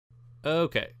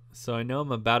Okay, so I know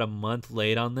I'm about a month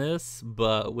late on this,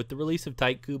 but with the release of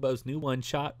Tite Kubo's new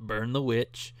one-shot, Burn the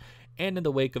Witch, and in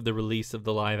the wake of the release of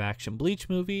the live-action Bleach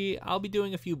movie, I'll be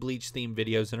doing a few Bleach-themed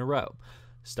videos in a row,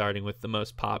 starting with the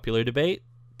most popular debate,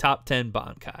 Top 10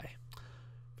 Bankai.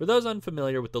 For those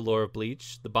unfamiliar with the lore of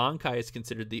Bleach, the Bankai is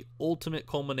considered the ultimate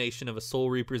culmination of a Soul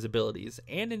Reaper's abilities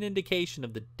and an indication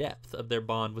of the depth of their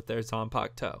bond with their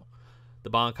Zanpakuto. The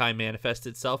Bankai manifests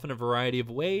itself in a variety of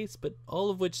ways, but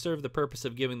all of which serve the purpose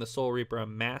of giving the Soul Reaper a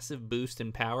massive boost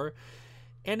in power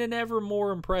and an ever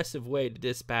more impressive way to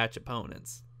dispatch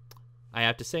opponents. I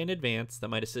have to say in advance that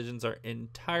my decisions are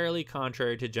entirely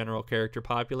contrary to general character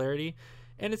popularity,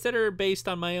 and instead are based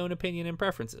on my own opinion and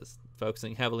preferences,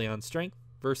 focusing heavily on strength,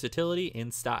 versatility,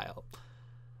 and style.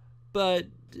 But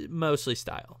mostly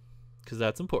style, because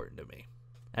that's important to me.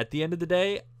 At the end of the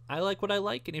day, I like what I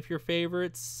like, and if your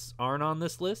favorites aren't on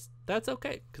this list, that's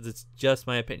okay, because it's just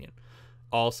my opinion.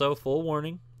 Also, full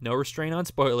warning, no restraint on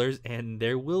spoilers, and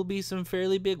there will be some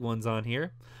fairly big ones on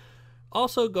here.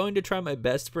 Also, going to try my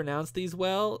best to pronounce these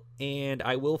well, and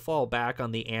I will fall back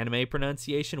on the anime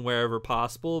pronunciation wherever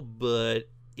possible, but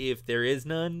if there is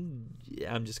none,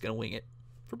 I'm just going to wing it,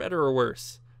 for better or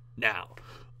worse. Now,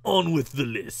 on with the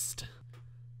list.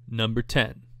 Number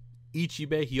 10.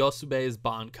 Ichibe Hyosube's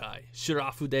Bankai,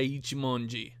 Shirafude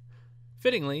Ichimonji.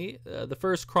 Fittingly, the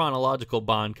first chronological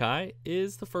Bankai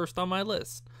is the first on my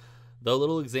list. Though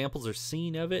little examples are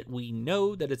seen of it, we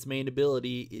know that its main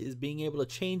ability is being able to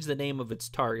change the name of its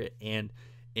target and,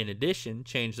 in addition,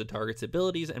 change the target's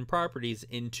abilities and properties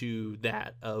into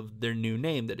that of their new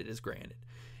name that it is granted.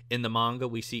 In the manga,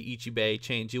 we see Ichibe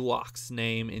change Iwak's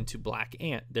name into Black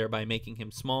Ant, thereby making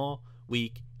him small,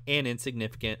 weak, and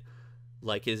insignificant,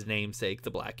 like his namesake,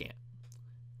 the Black Ant.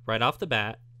 Right off the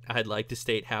bat, I'd like to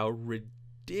state how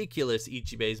ridiculous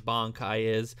Ichibe's Bankai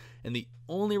is, and the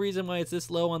only reason why it's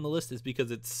this low on the list is because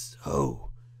it's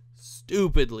so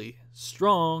stupidly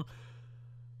strong,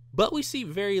 but we see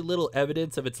very little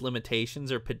evidence of its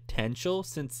limitations or potential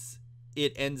since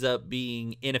it ends up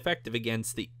being ineffective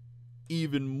against the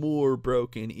even more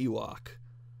broken Iwak.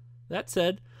 That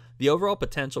said, the overall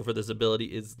potential for this ability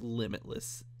is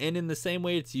limitless, and in the same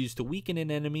way it's used to weaken an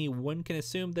enemy, one can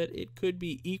assume that it could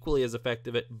be equally as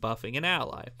effective at buffing an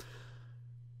ally.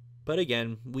 But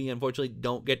again, we unfortunately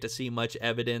don't get to see much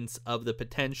evidence of the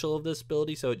potential of this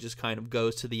ability, so it just kind of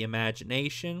goes to the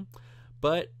imagination.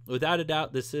 But without a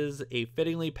doubt, this is a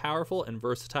fittingly powerful and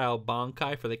versatile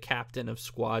Bankai for the captain of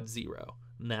Squad Zero,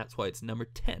 and that's why it's number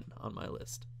 10 on my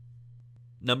list.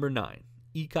 Number 9.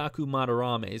 Ikkaku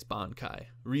Madarame's Bankai,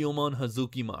 Ryomon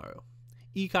Hazukimaru.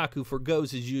 Ikkaku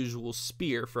forgoes his usual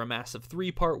spear for a massive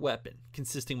 3-part weapon,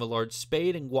 consisting of a large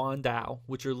spade and guandao,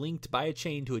 which are linked by a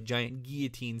chain to a giant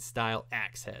guillotine-style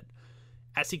axe head.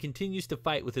 As he continues to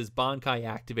fight with his Bankai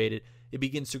activated, it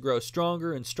begins to grow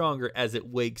stronger and stronger as it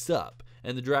wakes up,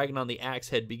 and the dragon on the axe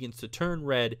head begins to turn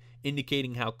red,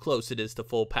 indicating how close it is to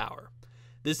full power.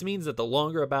 This means that the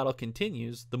longer a battle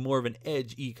continues, the more of an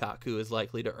edge Ikkaku is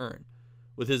likely to earn.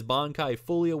 With his Bankai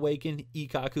fully awakened,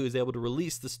 Ikkaku is able to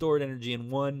release the stored energy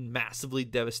in one massively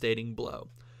devastating blow.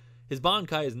 His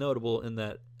Bankai is notable in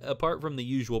that, apart from the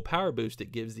usual power boost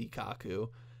it gives Ikkaku,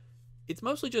 it's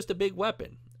mostly just a big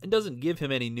weapon, and doesn't give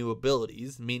him any new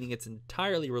abilities, meaning it's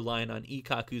entirely reliant on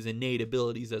Ikkaku's innate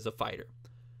abilities as a fighter.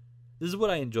 This is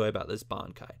what I enjoy about this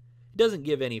Bankai. It doesn't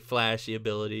give any flashy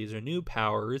abilities or new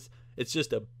powers, it's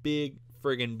just a big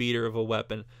friggin' beater of a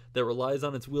weapon that relies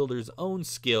on its wielder's own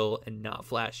skill and not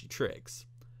flashy tricks.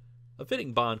 A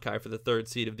fitting Bankai for the third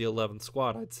seed of the 11th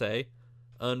squad, I'd say.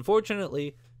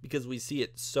 Unfortunately, because we see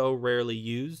it so rarely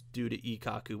used due to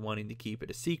Ikkaku wanting to keep it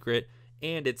a secret,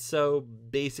 and it's so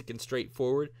basic and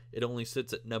straightforward, it only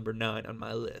sits at number 9 on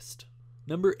my list.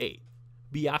 Number 8.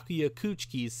 Byakuya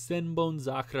Kuchiki's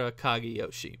Senbonzakura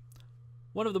Kageyoshi.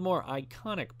 One of the more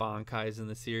iconic Bankais in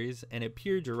the series, and a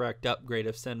pure direct upgrade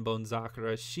of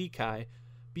Senbonzakura's Shikai,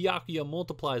 Byakuya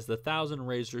multiplies the 1,000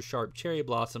 razor-sharp cherry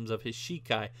blossoms of his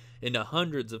Shikai into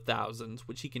hundreds of thousands,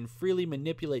 which he can freely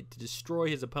manipulate to destroy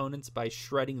his opponents by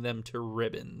shredding them to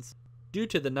ribbons. Due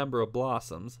to the number of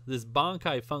blossoms, this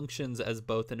Bankai functions as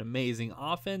both an amazing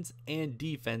offense and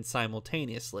defense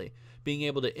simultaneously, being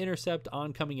able to intercept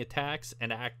oncoming attacks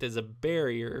and act as a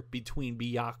barrier between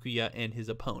Byakuya and his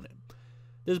opponent.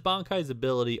 This Bankai's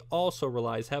ability also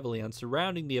relies heavily on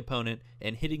surrounding the opponent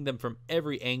and hitting them from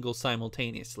every angle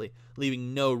simultaneously,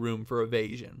 leaving no room for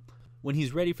evasion. When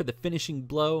he's ready for the finishing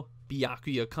blow,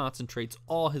 Byakuya concentrates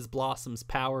all his Blossom's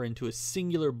power into a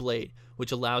singular blade,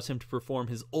 which allows him to perform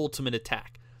his ultimate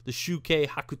attack, the Shukei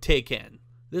Hakuteiken.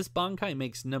 This Bankai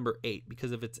makes number 8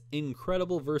 because of its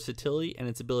incredible versatility and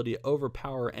its ability to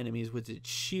overpower enemies with its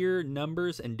sheer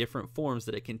numbers and different forms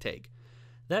that it can take.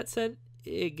 That said,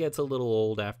 it gets a little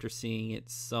old after seeing it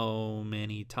so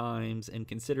many times, and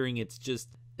considering it's just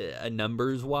a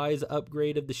numbers-wise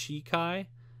upgrade of the Shikai,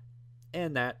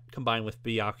 and that, combined with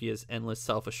Byakuya's endless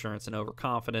self-assurance and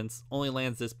overconfidence, only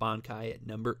lands this Bankai at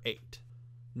number 8.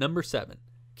 Number 7.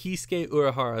 Kisuke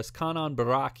Urahara's Kanon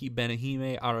Baraki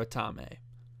Benihime Aratame.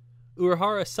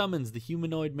 Urahara summons the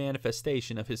humanoid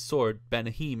manifestation of his sword,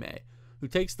 Benihime, who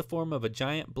takes the form of a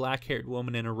giant black-haired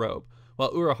woman in a robe,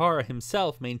 while Urahara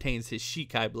himself maintains his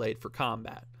Shikai blade for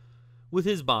combat. With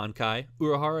his Bankai,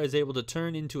 Urahara is able to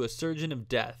turn into a surgeon of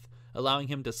death, allowing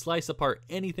him to slice apart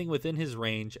anything within his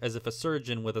range as if a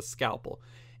surgeon with a scalpel,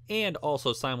 and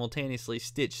also simultaneously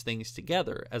stitch things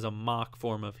together as a mock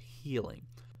form of healing.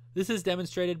 This is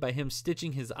demonstrated by him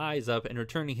stitching his eyes up and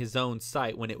returning his own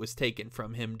sight when it was taken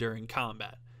from him during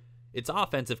combat. Its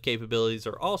offensive capabilities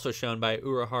are also shown by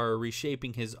Urahara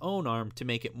reshaping his own arm to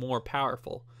make it more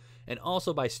powerful, and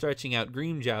also by stretching out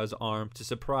Grimmjow's arm to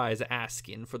surprise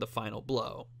Askin for the final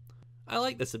blow. I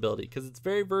like this ability because it's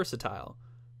very versatile,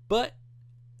 but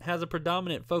has a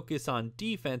predominant focus on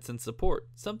defense and support,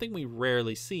 something we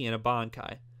rarely see in a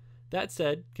Bankai. That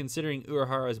said, considering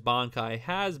Urahara's Bankai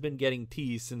has been getting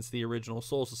teased since the original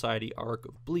Soul Society arc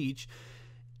of Bleach,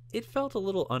 it felt a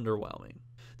little underwhelming.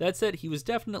 That said, he was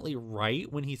definitely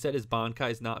right when he said his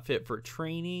Bankai is not fit for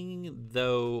training,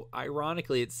 though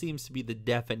ironically it seems to be the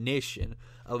definition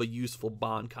of a useful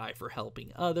Bankai for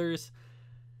helping others.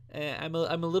 I'm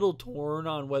a little torn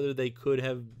on whether he could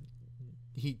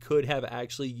have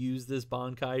actually used this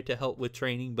Bankai to help with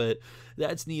training, but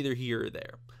that's neither here or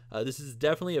there. This is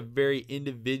definitely a very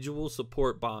individual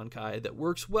support Bankai that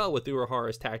works well with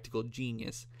Urahara's tactical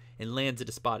genius and lands at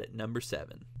a spot at number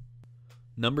 7.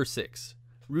 Number 6.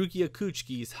 Rukia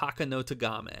Kuchiki's Haka no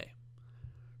Tagame.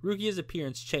 Rukia's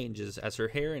appearance changes as her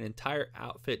hair and entire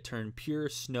outfit turn pure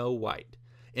snow white.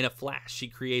 In a flash, she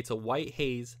creates a white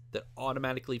haze that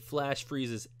automatically flash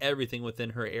freezes everything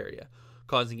within her area,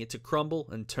 causing it to crumble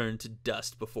and turn to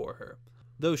dust before her.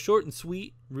 Though short and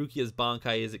sweet, Rukia's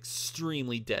Bankai is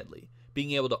extremely deadly,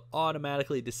 being able to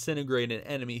automatically disintegrate an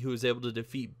enemy who is able to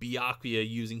defeat Byakuya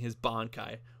using his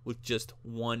Bankai with just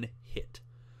one hit.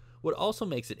 What also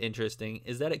makes it interesting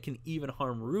is that it can even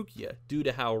harm Rukia due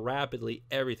to how rapidly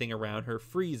everything around her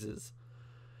freezes.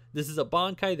 This is a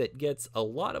Bankai that gets a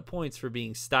lot of points for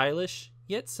being stylish,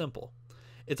 yet simple.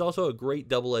 It's also a great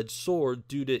double-edged sword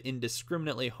due to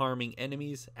indiscriminately harming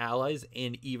enemies, allies,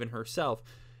 and even herself,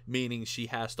 meaning she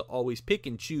has to always pick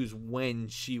and choose when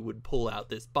she would pull out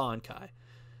this Bankai.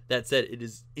 That said, it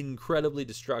is incredibly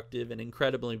destructive and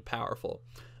incredibly powerful.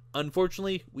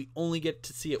 Unfortunately, we only get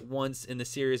to see it once in the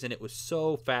series, and it was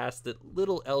so fast that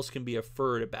little else can be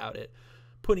inferred about it,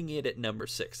 putting it at number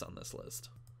 6 on this list.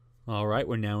 Alright,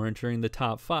 we're now entering the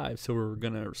top 5, so we're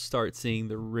going to start seeing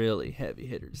the really heavy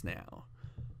hitters now.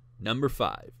 Number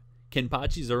 5.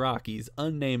 Kenpachi Zaraki's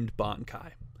Unnamed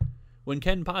Bankai. When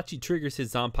Kenpachi triggers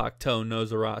his Zanpakuto no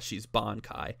Zarashi's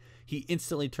Bankai, he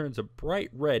instantly turns a bright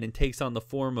red and takes on the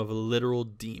form of a literal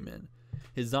demon.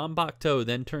 His Zanpakuto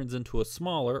then turns into a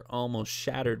smaller, almost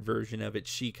shattered version of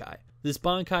its Shikai. This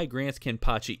Bankai grants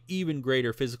Kenpachi even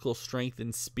greater physical strength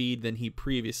and speed than he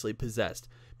previously possessed,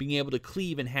 being able to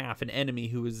cleave in half an enemy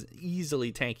who was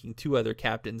easily tanking 2 other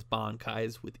captains'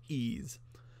 Bankais with ease.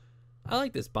 I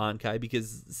like this Bankai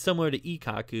because, similar to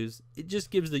Ikkaku's, it just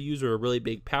gives the user a really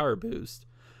big power boost,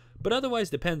 but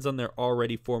otherwise depends on their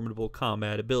already formidable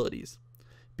combat abilities.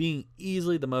 Being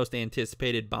easily the most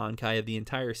anticipated Bankai of the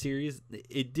entire series,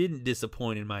 it didn't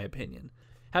disappoint in my opinion.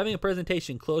 Having a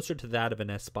presentation closer to that of an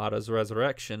Espada's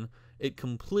Resurrection, it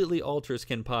completely alters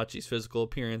Kenpachi's physical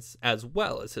appearance as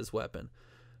well as his weapon.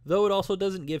 Though it also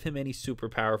doesn't give him any super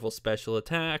powerful special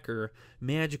attack or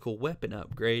magical weapon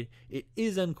upgrade, it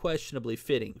is unquestionably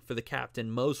fitting for the captain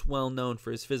most well known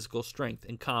for his physical strength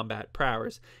and combat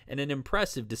prowess, and an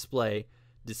impressive display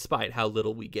despite how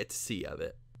little we get to see of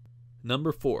it.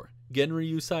 Number 4.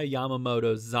 Genryusai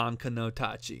Yamamoto's Zanka no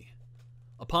Tachi.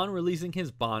 Upon releasing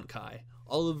his Bankai,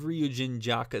 all of Ryujin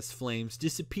Jaka's flames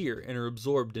disappear and are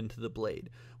absorbed into the blade,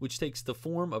 which takes the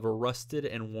form of a rusted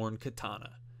and worn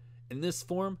katana. In this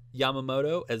form,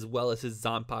 Yamamoto, as well as his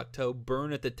Zanpakuto,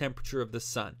 burn at the temperature of the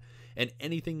sun, and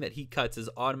anything that he cuts is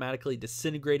automatically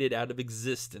disintegrated out of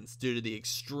existence due to the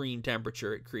extreme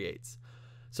temperature it creates.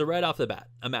 So right off the bat,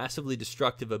 a massively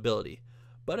destructive ability.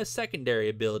 But a secondary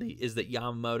ability is that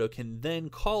Yamamoto can then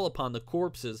call upon the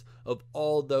corpses of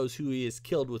all those who he has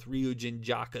killed with Ryujin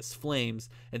Jaka's flames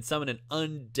and summon an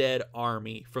undead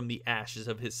army from the ashes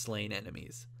of his slain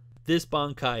enemies. This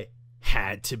Bankai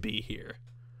had to be here.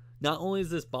 Not only is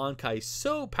this Bankai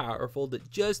so powerful that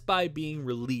just by being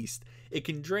released, it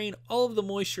can drain all of the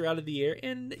moisture out of the air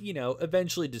and,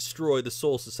 eventually destroy the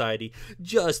Soul Society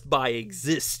just by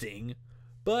existing,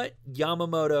 but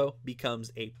Yamamoto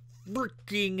becomes a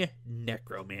freaking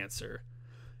necromancer.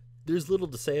 There's little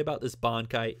to say about this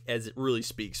Bankai as it really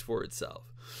speaks for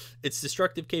itself. Its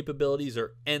destructive capabilities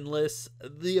are endless.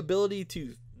 The ability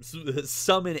to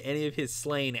summon any of his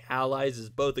slain allies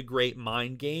is both a great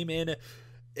mind game and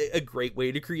a great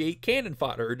way to create cannon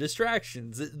fodder or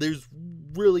distractions. There's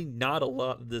really not a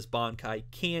lot that this Bankai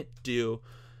can't do,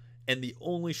 and the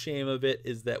only shame of it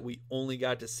is that we only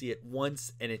got to see it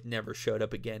once and it never showed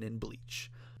up again in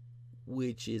Bleach,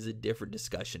 which is a different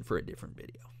discussion for a different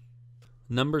video.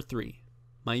 Number 3,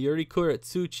 Mayuri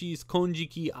Kuretsuchi's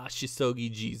Konjiki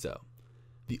Ashisogi Jizo.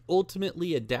 The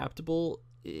ultimately adaptable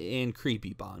and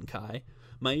creepy Bankai,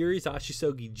 Mayuri's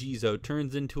Ashisogi Jizo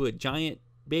turns into a giant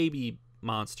baby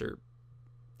monster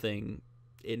thing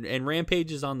and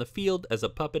rampages on the field as a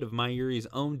puppet of Mayuri's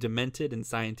own demented and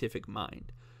scientific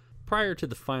mind. Prior to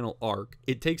the final arc,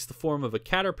 it takes the form of a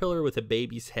caterpillar with a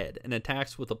baby's head and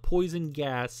attacks with a poison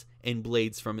gas and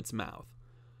blades from its mouth.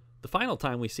 The final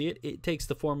time we see it, it takes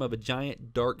the form of a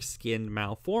giant dark-skinned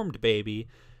malformed baby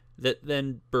that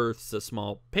then births a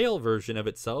small pale version of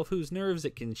itself whose nerves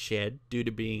it can shed due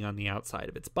to being on the outside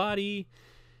of its body,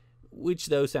 which,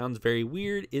 though sounds very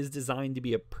weird, is designed to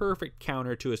be a perfect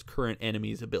counter to his current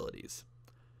enemy's abilities.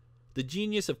 The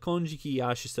genius of Konjiki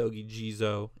Ashisogi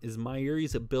Jizo is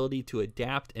Mayuri's ability to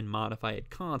adapt and modify it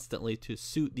constantly to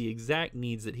suit the exact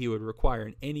needs that he would require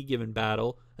in any given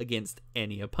battle against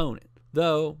any opponent.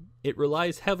 Though, it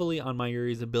relies heavily on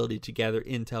Mayuri's ability to gather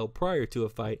intel prior to a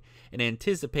fight and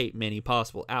anticipate many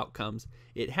possible outcomes.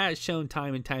 It has shown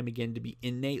time and time again to be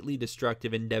innately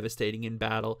destructive and devastating in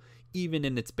battle, even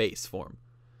in its base form.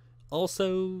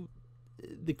 Also,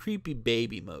 the creepy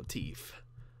baby motif.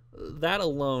 That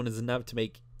alone is enough to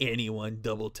make anyone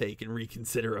double take and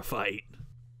reconsider a fight.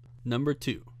 Number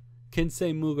 2,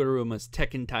 Kensei Muguruma's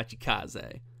Tekken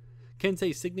Tachikaze.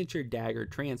 Kensei's signature dagger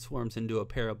transforms into a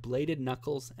pair of bladed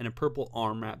knuckles and a purple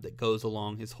arm wrap that goes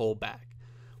along his whole back.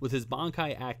 With his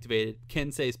Bankai activated,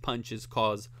 Kensei's punches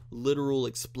cause literal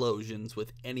explosions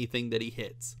with anything that he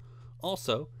hits.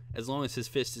 Also, as long as his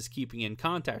fist is keeping in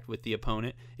contact with the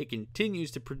opponent, it continues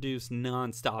to produce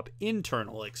non-stop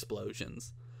internal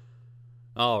explosions.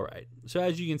 Alright, so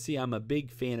as you can see, I'm a big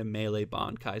fan of melee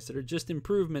Bankais that are just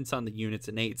improvements on the unit's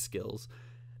innate skills.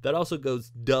 That also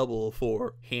goes double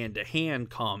for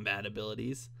hand-to-hand combat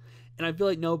abilities, and I feel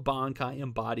like no Bankai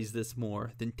embodies this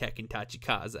more than Tekken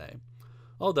Tachikaze.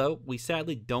 Although, we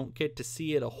sadly don't get to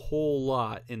see it a whole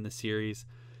lot in the series.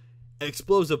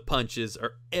 Explosive punches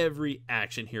are every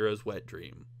action hero's wet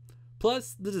dream.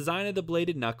 Plus, the design of the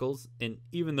bladed knuckles, and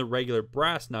even the regular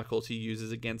brass knuckles he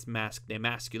uses against Masque des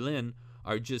Masculins,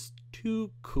 are just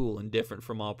too cool and different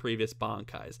from all previous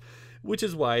Bankais, which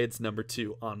is why it's number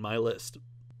 2 on my list.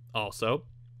 Also,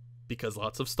 because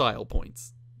lots of style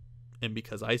points. And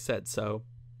because I said so,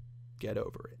 get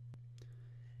over it.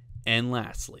 And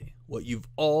lastly, what you've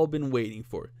all been waiting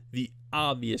for, the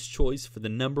obvious choice for the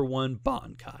number 1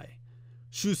 Bankai.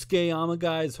 Shusuke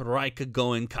Amagai's Raika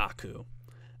Goen Kaku.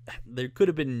 There could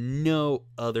have been no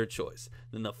other choice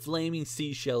than the flaming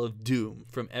seashell of doom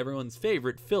from everyone's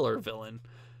favorite filler villain.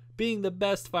 Being the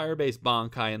best fire-based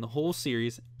Bankai in the whole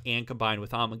series, and combined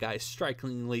with Amagai's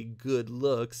strikingly good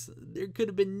looks, there could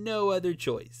have been no other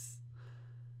choice.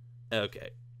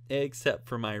 Okay, except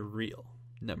for my real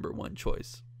number 1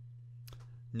 choice.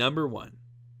 Number 1,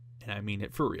 and I mean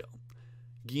it for real,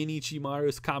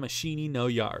 Genichimaru's Kamishini no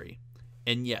Yari.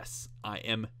 And yes, I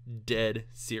am dead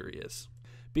serious.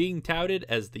 Being touted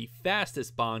as the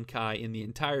fastest Bankai in the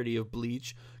entirety of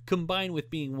Bleach, combined with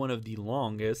being one of the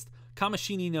longest,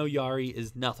 Kamishini no Yari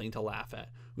is nothing to laugh at,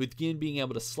 with Gin being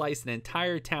able to slice an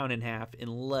entire town in half in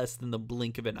less than the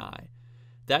blink of an eye.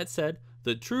 That said,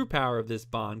 the true power of this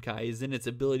Bankai is in its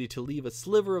ability to leave a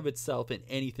sliver of itself in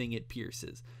anything it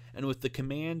pierces, and with the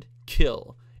command,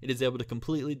 kill, it is able to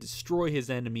completely destroy his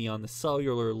enemy on the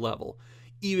cellular level,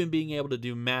 even being able to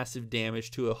do massive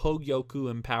damage to a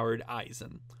Hogyoku-empowered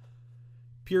Aizen.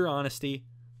 Pure honesty,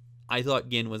 I thought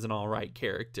Gin was an alright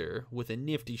character, with a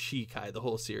nifty Shikai the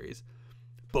whole series.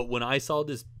 But when I saw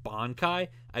this Bankai,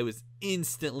 I was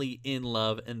instantly in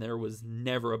love, and there was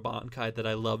never a Bankai that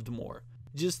I loved more.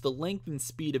 Just the length and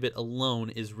speed of it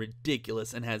alone is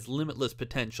ridiculous and has limitless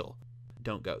potential.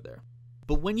 Don't go there.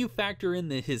 But when you factor in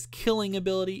his killing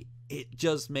ability, it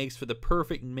just makes for the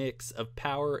perfect mix of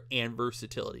power and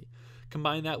versatility.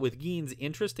 Combine that with Gein's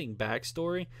interesting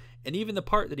backstory, and even the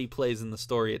part that he plays in the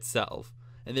story itself,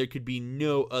 and there could be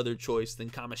no other choice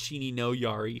than Kamishini no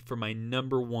Yari for my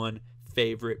 #1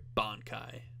 favorite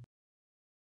Bankai.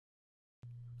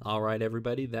 Alright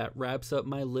everybody, that wraps up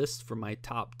my list for my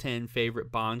top 10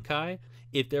 favorite Bankai.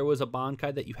 If there was a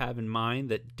Bankai that you have in mind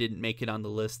that didn't make it on the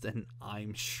list, and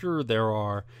I'm sure there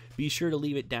are, be sure to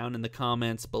leave it down in the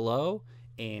comments below.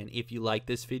 And if you like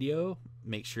this video,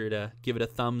 make sure to give it a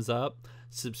thumbs up,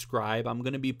 subscribe. I'm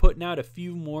going to be putting out a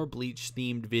few more Bleach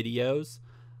themed videos.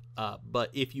 But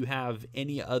if you have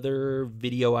any other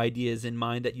video ideas in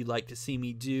mind that you'd like to see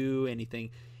me do,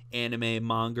 anything anime,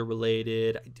 manga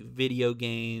related, I do video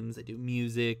games, I do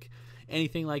music,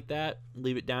 anything like that,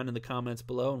 leave it down in the comments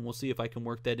below and we'll see if I can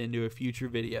work that into a future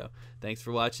video. Thanks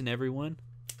for watching everyone.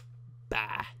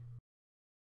 Bye.